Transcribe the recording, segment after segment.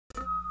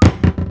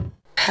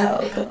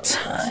Pelpa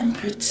time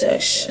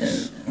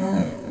protection.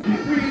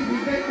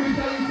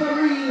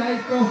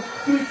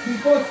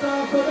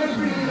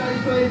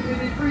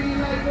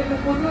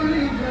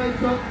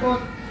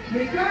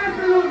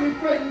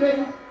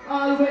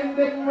 All when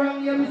them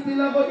wrong, yeah, me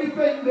still have to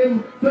defend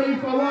them. So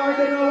if I war,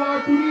 then I war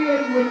to the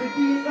end. When the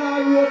team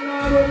now run,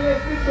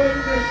 let's defend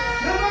them.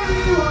 Never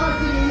really want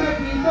to see me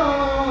make it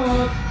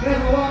done.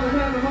 Never want to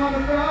make my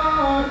mama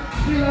proud.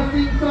 Still I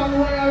sing song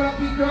where I rock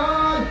the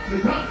crowd. The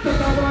top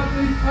shot about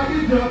this, I be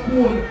drop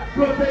one.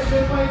 Protect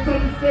them by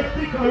some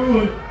skeptical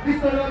rule.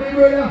 Listen to me,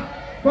 brother.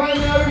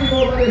 Finally, I really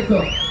over this, so.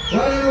 What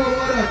do you know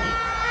about that?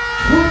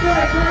 Good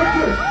night,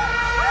 precious.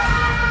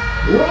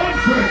 One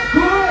press,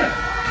 good.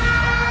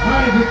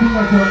 Everything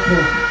I talk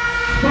for.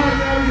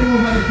 Finally, I really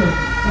move myself.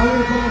 I want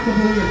to come up on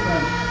your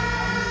side.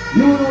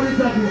 You know the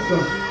talking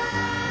stuff.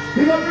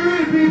 Big up the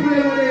real people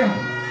over there.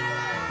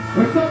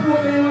 We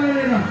support them one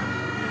another.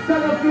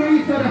 Stand up for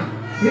each other.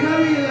 In a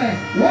real life.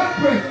 One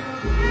press.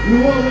 You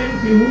won't wait to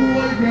see who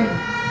won them.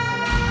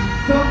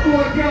 Some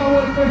poor can't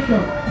hold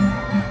pressure.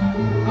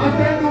 I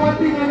said do one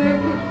thing and then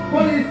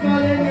police call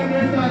them and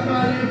they start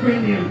calling their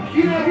friend name.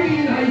 In a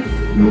real life.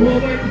 You won't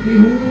wait to see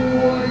who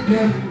won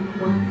them.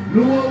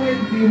 No when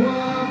we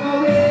walk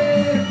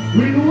away,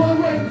 we know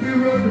when we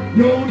run.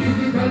 Yo,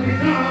 digital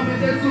in arm,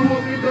 and that's what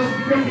we do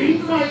in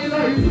my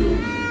life.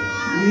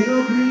 We no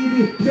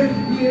greedy,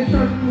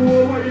 temptation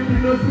more, what if we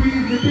no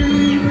squeeze it,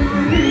 believe it,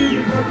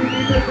 because we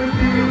need to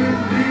feel it,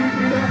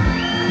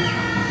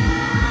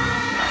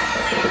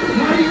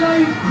 my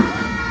life,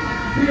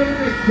 we are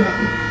next step.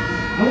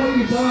 I want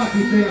you to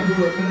party say at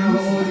work and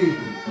have all this.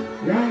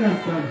 You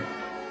understand?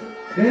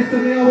 There's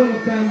something I want to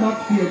time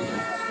backstage.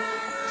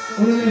 I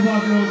don't ever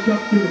have no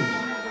talk to me.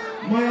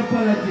 My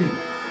apology.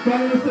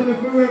 Trying to say if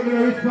I work with a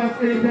response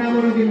anytime I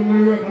want to give me my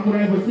work, I'm going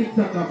to have a 6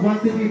 o'clock.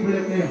 Once the people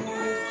in there.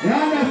 You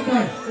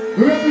understand?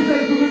 We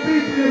represent for the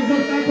people, them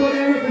just like how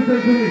they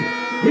represent for me.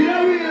 In a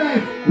real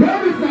life,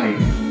 represent.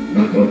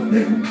 Not just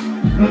them.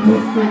 Not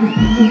just them.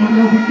 Woman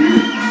love with you.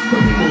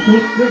 Some people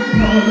just them.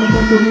 Now I'm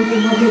not the root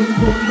of my love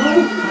from now.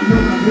 I know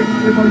that them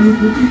never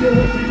used to be there.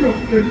 What's the drop?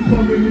 Them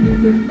family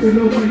listen. They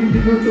know why you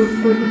did not just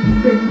when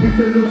them we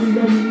say nothing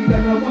I need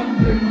and I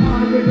want them.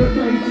 When you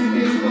try to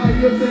live by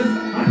yourself,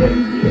 and then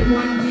you see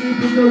one need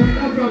to know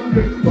with a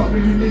problem.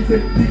 Family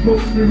listen, pick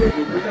up the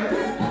record.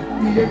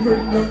 See a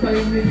friend no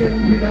time again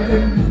with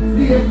them.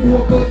 See a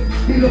focus,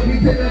 the lucky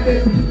tell of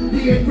them.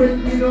 See a friend,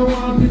 you know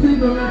what to see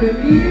none of them.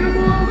 Hear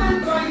more than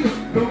mine.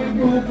 Don't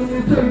improve on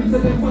themselves to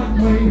them bad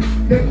mind.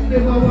 Them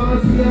never want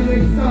to see a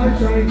next star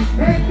shine.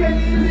 Hey, can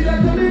you leave that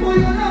to me for a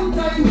long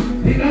time?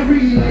 In a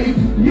real life,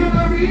 you're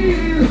not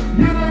real.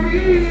 You're not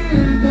real.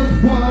 Just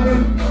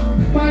pardon.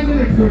 Find the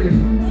next one.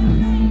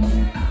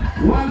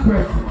 One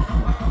press.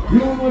 You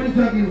know the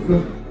jogging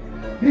stuff.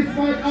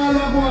 Despite all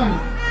of one.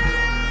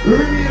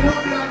 Remain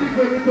up there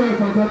different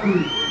purpose at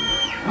least.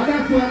 And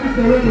that's why this is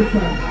a rebel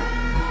side.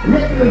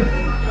 Rebels.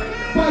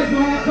 Fight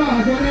for our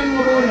cause, what they know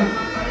about us.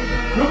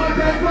 No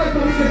matter how fight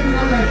for we get in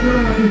our life, we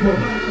don't have people.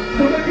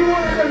 So make you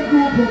one of them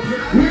group up.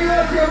 We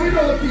out here, we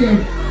don't fear.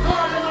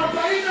 All of them are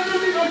flying and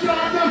nothing on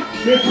charter.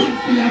 They can't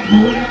still have to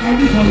hold up and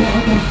river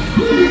water.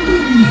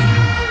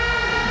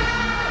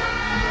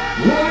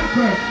 One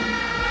press.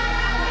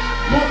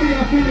 What be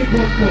a Philip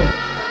Butler?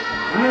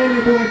 I ain't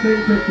a boy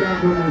saying check down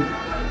for me.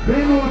 They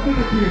know what's in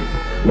the place.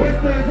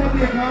 Western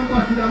Jamaica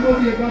ambassador,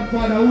 Mobby a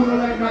godfather, who don't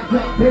like that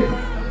drop dead.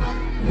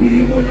 See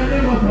the money and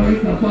them a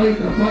fight. One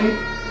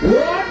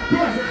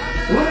press.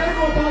 What I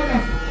know about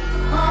that?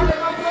 All them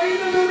are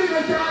flying and them in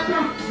the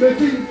charter. The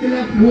things still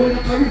have to hold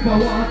up a river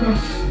water.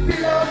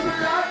 Still have to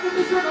laugh with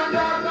the son and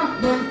daughter.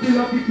 Man still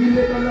have to kill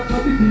it and look at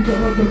the big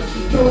brother.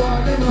 So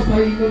all them are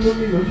flying and them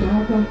in the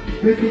charter.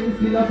 The things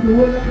still have to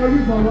hold up a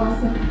river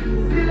water.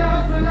 Still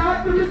have to laugh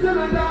with the son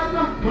and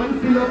daughter. Man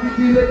still have to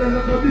kill it and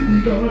look at the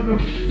big brother.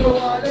 So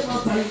all them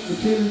are flying to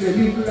kill the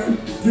live life.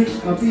 Drink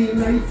and feel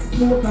nice,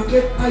 smoke and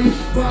get high.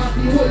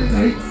 Party whole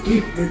night.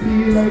 If they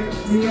feel like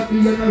me happy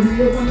and a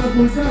rave and a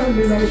full time,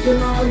 me like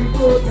them all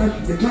report that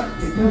they got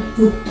the cash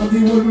to. And the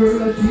whole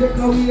world that shake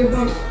a wave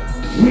on.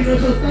 We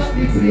don't just stop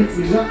the place,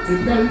 we lock the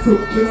girl too.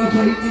 Them a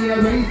fight me a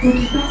rise to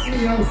the top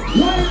me out.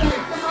 One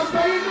night, them a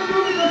fight and do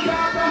me the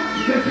charter.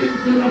 The things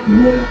still have to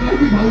roll like a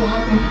river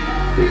water.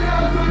 Still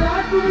have to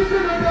laugh to the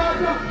son and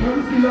daughter.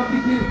 And still have to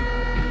kill.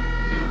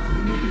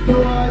 So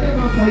all them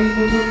a fight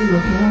and do me the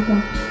charter.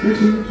 The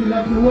things still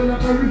have to roll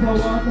like a river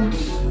water.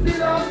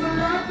 Still have to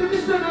laugh to the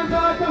son and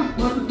daughter.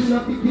 And still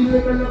have to kill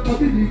them and look at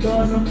the big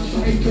garden.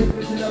 I just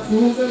still have to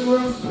prove them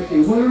wrong. Make the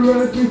whole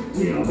world see.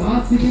 We a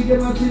boss to give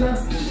them a still.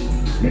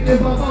 Me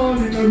never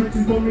born in a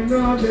riches but me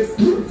now get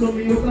through. So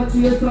me up a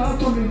chase off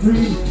for me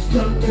dream.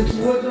 Can't get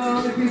more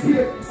down make it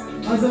clear.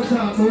 As I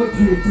talk about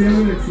dream, play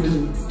my next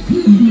one.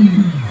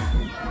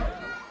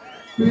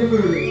 Play my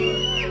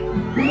next.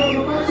 You know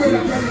my brother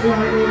can't go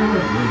right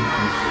over.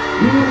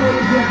 You know what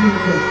he's talking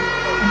about.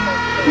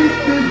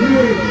 6 is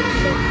great.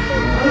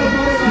 I love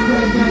how I'm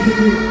trying to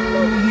do.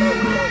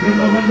 You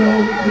never know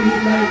we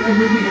clean like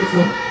every day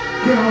so.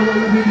 Can't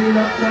hold me the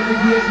lock on the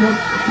gate just.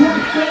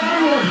 Watch the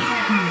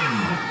arrow.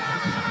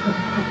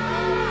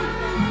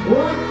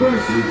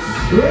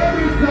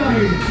 Every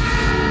side.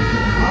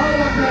 All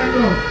the time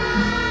now.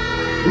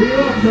 We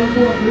up some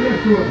more, we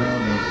left road.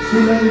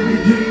 Still I live the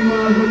dream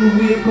all when we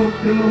wake up.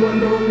 Them I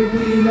wonder how we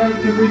feel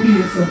like every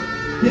day, so.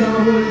 Yeah,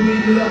 I want to be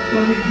locked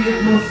on the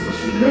gate must.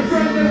 The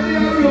friend of the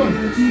road.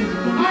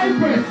 I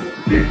press.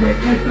 Different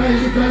lifestyle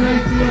is a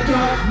life to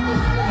attack.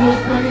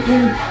 Out on the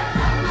hill.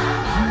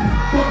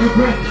 Fuck the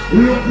breath.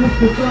 Look with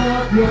the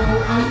start, yo.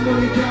 I'm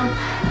money count.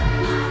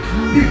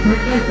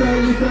 Different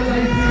lifestyle is a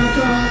life to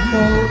attack.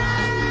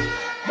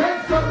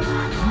 That's up.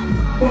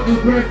 Fuck the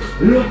breath.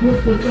 Look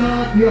with the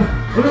start, yo.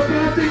 But I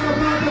can't sing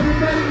about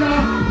everybody now.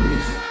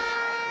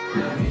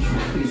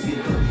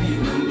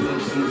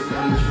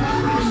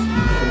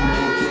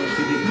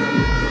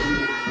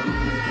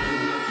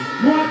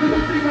 Want to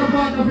sing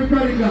about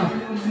everybody now.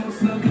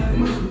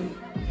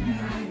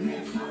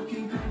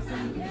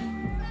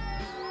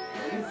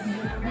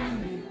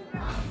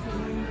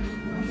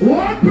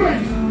 One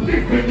press,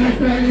 different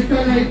lifestyle is a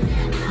life.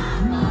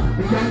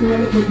 We can't do a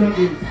little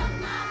joggings.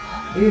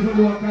 Even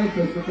though I'm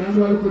KITE, we can't do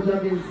a little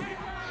joggings.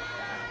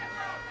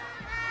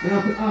 We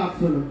have to ask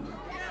for them.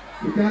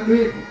 We can't do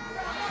it.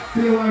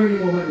 Play one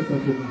rhythm over this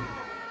one.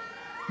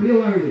 Play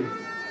one rhythm.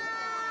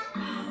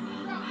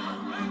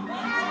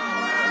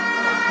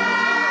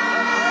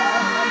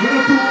 You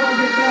know, two more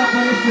get dark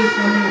on the street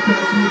and I'm going to try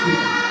to keep it.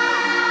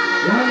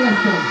 You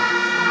understand?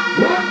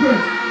 One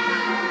press.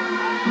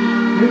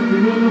 If you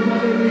don't know for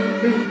them,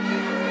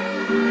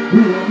 who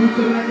are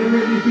putting like them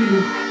ready for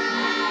you?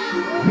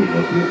 We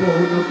don't give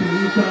out up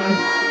inside.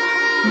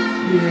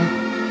 Yeah.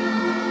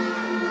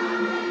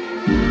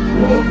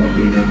 Oh, but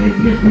we don't make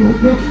it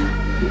look up.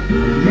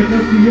 You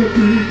don't see your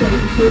three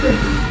times today.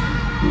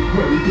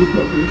 Ready to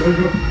come in the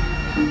room.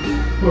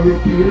 For your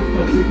peers,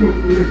 but we could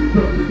live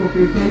from the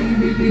coffee side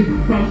with it.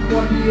 From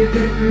what you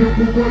get, look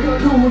who boy you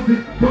lose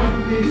it. But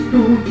this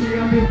too, see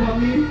I'm in for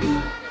me.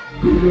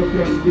 Feel up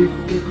on this,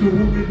 the two,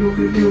 we do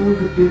the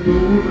music, they do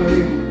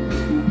right.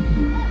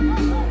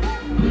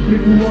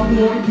 If you want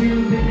more deal,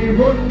 then they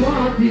run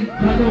market. I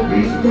don't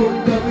mean don't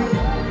come in.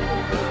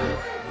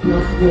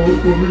 Just go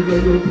for me, then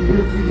you'll see the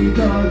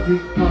cinematography.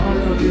 All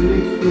of the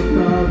links to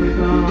start with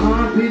the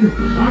hearted.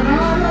 And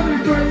all of the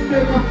friends,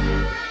 them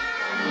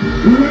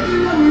ready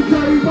now we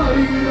try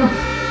buying.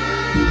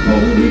 How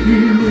we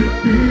deal with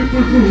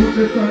people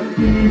fruitless and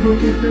evil.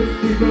 If they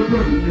speak up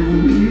on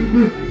new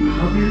evil.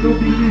 I mean no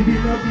believe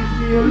in a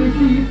Disney only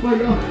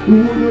ceasefire. Who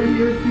no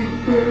hear sick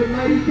burn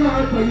like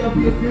God. Fire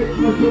face get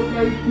mashed up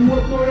like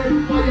wood or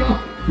fire.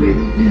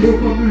 Send to your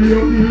family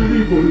of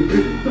the bullet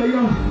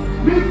tire.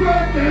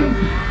 Defend them.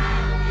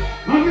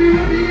 I mean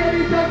let me get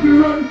it that you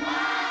run.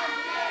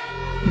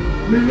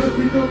 Me no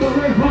see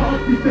nobody hard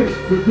to them.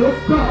 So just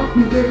talk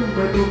to them.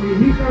 When you me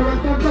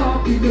ignorant and talk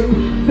to them.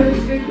 Say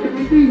them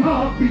me be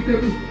hard to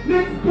them.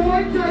 Next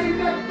boy try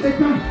that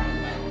better.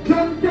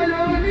 Don't tell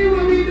her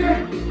anywhere we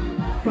there.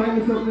 Find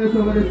me something else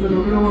over there, so I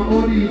don't want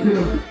all these, you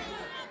know.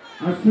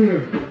 I swear.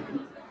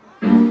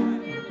 I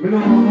don't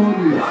want all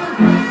these.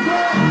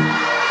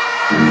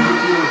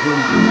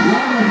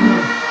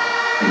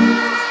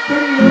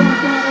 Tell you what I'm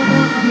talking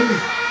about.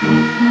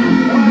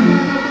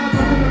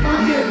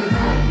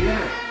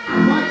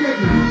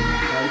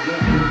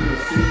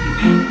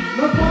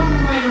 No problem,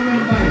 my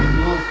remember.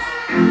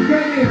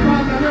 Get me a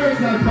part of the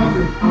original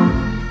family.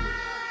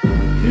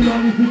 You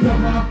don't need to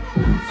jump up.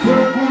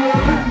 Circle your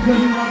hands and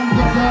you want to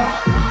jump up.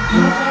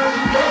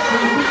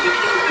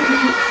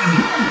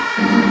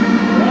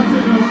 Watch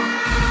it now.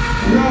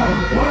 Yo,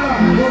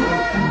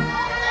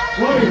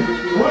 what is?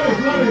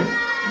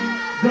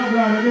 Drop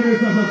line, I give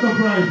this as a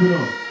surprise, you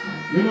know.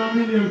 You know how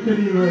many of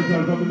Kenny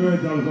Rachel from the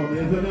Rachel from me.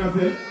 You see me I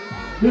say?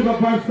 Big up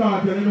 5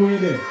 star, you know where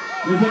they.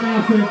 You see me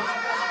I say?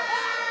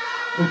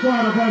 Before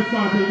the 5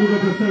 star, you do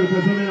it yourself.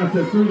 You see me I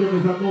say? Freedom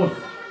is a must.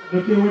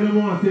 Don't care what they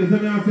want to say. You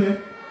see me I say?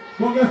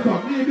 But guess what?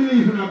 Me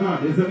believe in a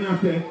God. You see me I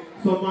say?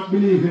 Some man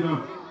believe in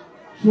a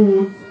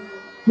shoes,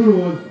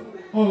 clothes,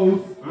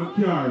 house, and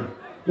car.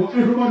 But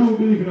everybody who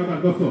believe in a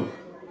God, goes up.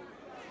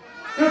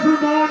 Every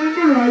morning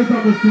the rise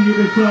of the sea,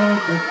 the sun,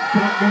 the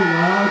top, the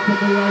lights, and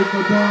the light,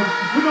 the dawn.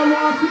 You know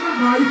what? See the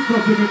night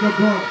dropping in the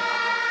God.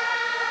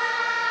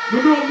 We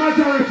know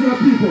majority of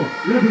people,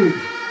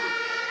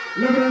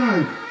 level and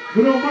eyes. We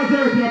know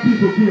majority of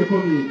people here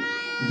come in.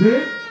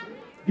 See?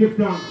 Give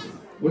thanks.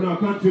 We now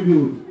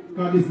contribute.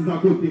 Because this is a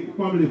good thing.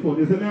 Family fun.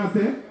 You see me I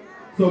say?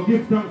 So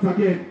give thanks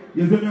again.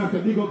 You see me I say?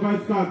 Big up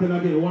KITE started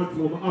again once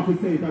more. I have to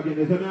say it again.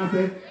 You see me I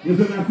say? You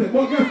see me I say?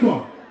 But guess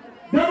what?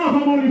 Them have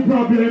a money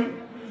problem.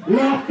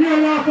 Laugh here,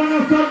 laugh on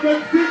us, and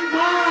then sing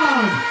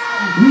man.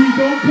 We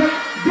don't play.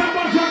 Jump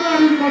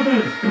in my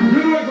bed.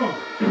 Here we go.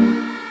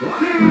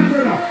 Sing it,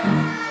 brother.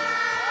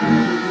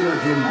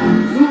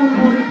 No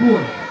more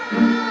report.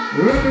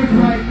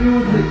 Riverside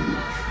music.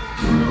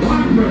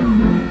 One person.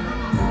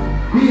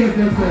 Behave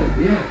yourself,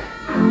 yeah.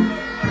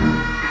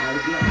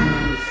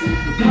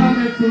 Can't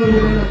make sure we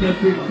don't have to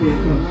sing for it.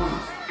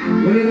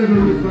 When you never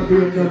wish for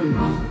doing nothing.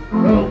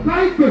 Now,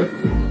 KITE first.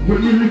 When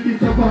you lift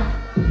it up,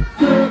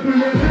 circle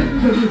your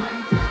hands.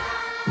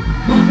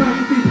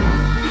 Magnanimity.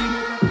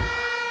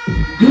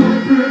 Do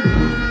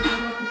it,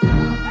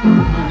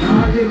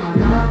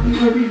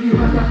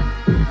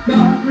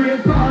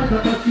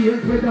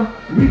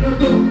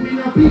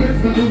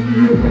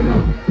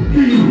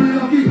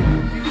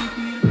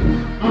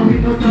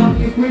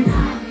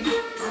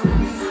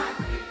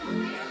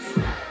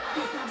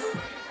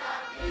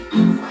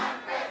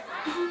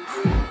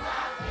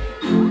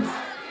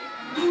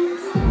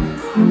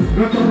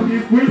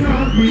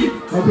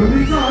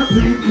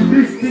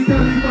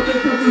 realistically, but they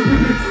tell me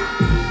with it.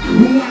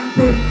 One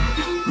day,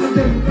 and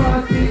them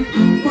cars see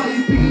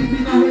 5 P's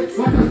in a head,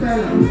 what a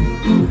style.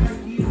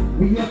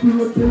 We have to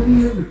run the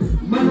lane.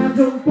 Man a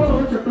jump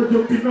out, just a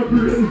jump in a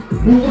brain.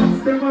 Who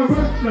wants them a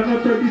run, man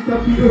a try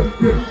disappear.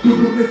 Them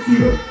couldn't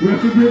escape, we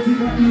have to break in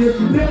the ears.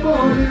 Them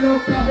all in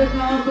love, cause them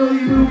not no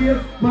evil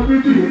ways. Man we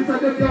do it, and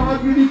them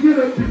can't really get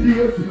up to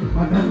days.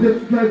 And as them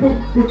drive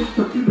up, put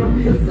shot in the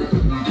face.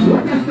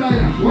 What a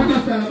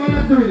style, man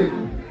a doing it.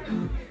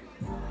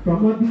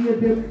 From a day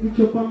them itch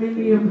up on me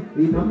name.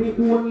 In a me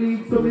own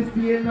league, so me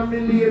stay in a me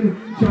lane.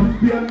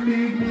 Champion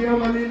league, me a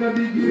man in a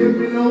big game.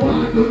 Me no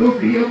want to no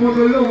fear, but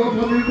no love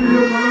for me. Me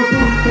a man a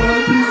football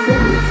team.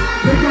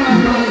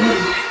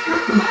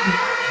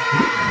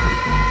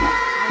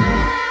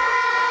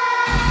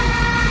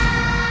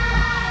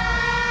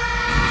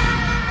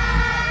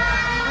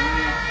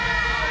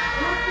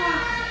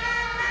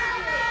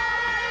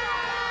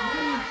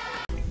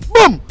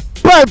 Boom!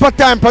 Pelpa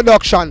Time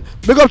production.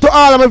 Big up to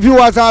all of my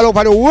viewers all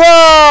over the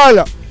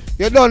world.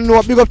 You don't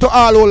know. Big up to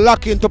all who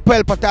lock into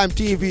Pelpa Time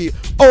TV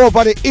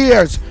over the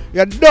years.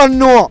 You don't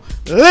know.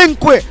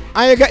 Link with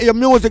and you get your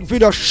music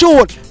video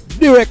shoot,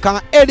 direct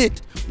and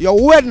edit.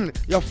 Your wedding,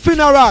 your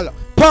funeral,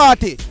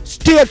 party,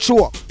 stage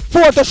show,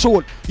 photo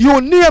shoot,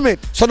 you name it.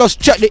 So just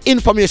check the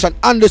information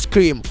on the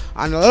screen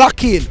and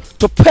lock in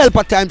to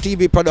Pelpa Time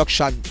TV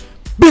production.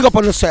 Big up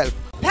on yourself.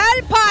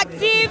 Pelpa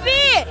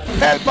TV!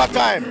 Pelpa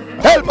Time!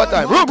 Pelpa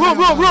Time! Room!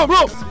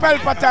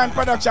 Pelpa Time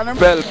production.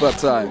 Pelpa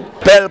Time.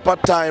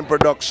 Pelpa Time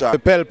production.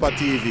 Pelpa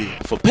TV.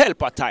 For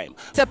Pelpa Time.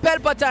 It's a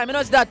Pelpa Time, you know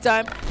it's that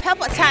time.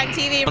 Pelpa Time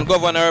TV. I'm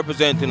governor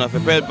representing of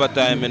Pelpa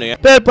Time, you know.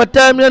 Pelpa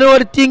Time, you know what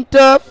the thing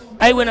tough?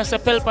 I when I say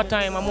Pelpa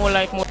Time, I'm more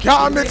like more.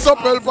 Can't mix up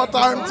Pelpa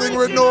Time thing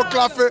with no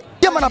coffee.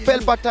 Yeah, man, a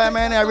Pelpa Time,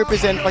 and I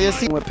represent for you.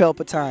 See, with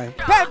Pelpa Time.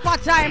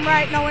 Pelpa Time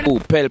right now. Oh,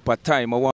 Pelpa Time. I want